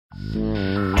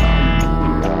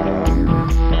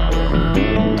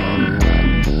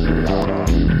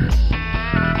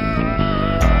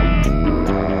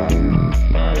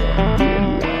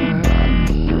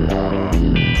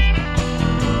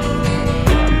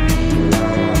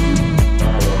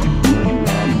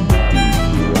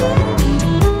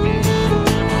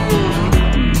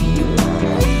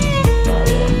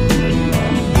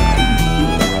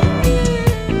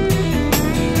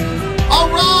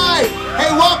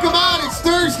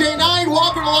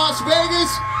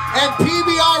And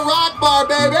PBR Rock Bar,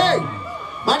 baby!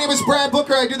 My name is Brad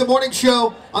Booker. I do the morning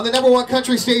show on the #1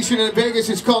 country station in Vegas.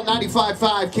 It's called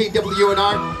 95.5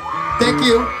 KWNR. Thank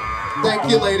you. Thank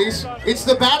you, ladies. It's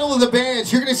the Battle of the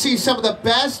Bands. You're going to see some of the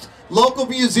best local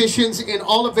musicians in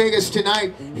all of Vegas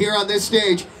tonight here on this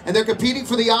stage. And they're competing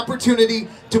for the opportunity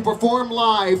to perform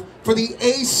live for the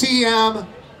ACM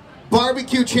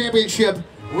Barbecue Championship.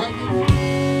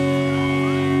 Right.